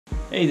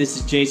Hey, this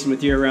is Jason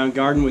with Year Round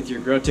Garden with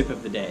your grow tip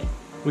of the day.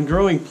 When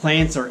growing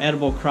plants or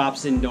edible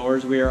crops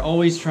indoors, we are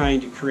always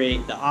trying to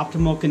create the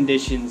optimal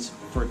conditions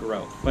for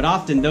growth. But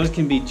often those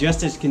can be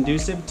just as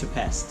conducive to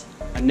pests.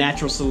 A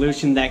natural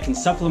solution that can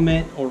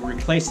supplement or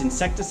replace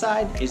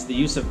insecticide is the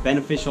use of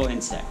beneficial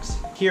insects.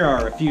 Here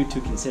are a few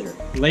to consider.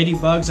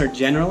 Ladybugs are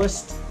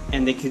generalists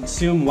and they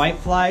consume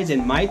whiteflies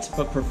and mites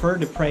but prefer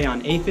to prey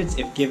on aphids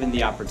if given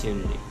the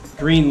opportunity.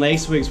 Green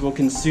lacewings will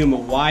consume a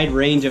wide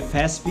range of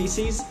pest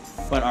species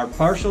but are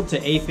partial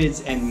to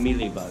aphids and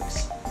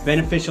mealybugs.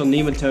 Beneficial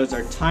nematodes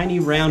are tiny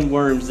round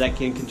worms that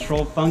can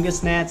control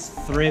fungus gnats,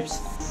 thrips,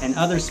 and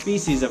other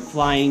species of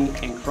flying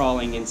and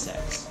crawling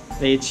insects.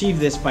 They achieve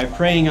this by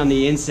preying on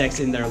the insects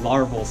in their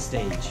larval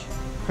stage.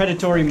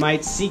 Predatory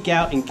mites seek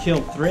out and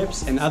kill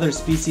thrips and other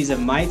species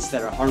of mites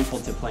that are harmful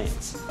to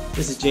plants.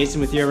 This is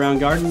Jason with Year Round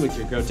Garden with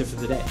your grow tip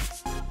of the day.